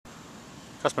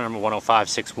Customer number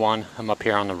 10561. I'm up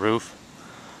here on the roof.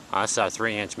 This is our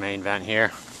 3-inch main vent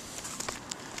here.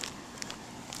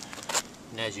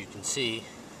 And as you can see,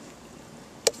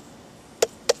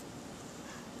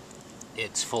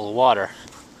 it's full of water.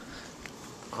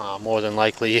 More than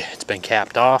likely it's been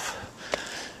capped off.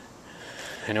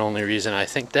 And the only reason I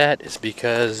think that is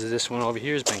because this one over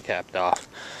here has been capped off.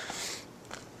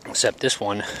 Except this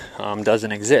one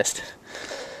doesn't exist.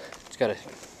 It's got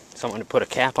someone to put a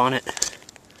cap on it,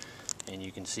 and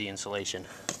you can see insulation.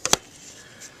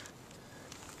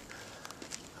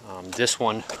 This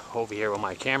one over here where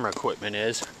my camera equipment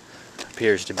is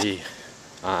appears to be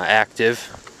active.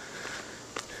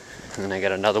 And then I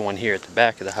got another one here at the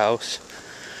back of the house,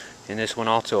 and this one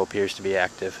also appears to be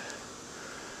active.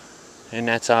 And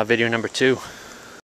that's video number 2.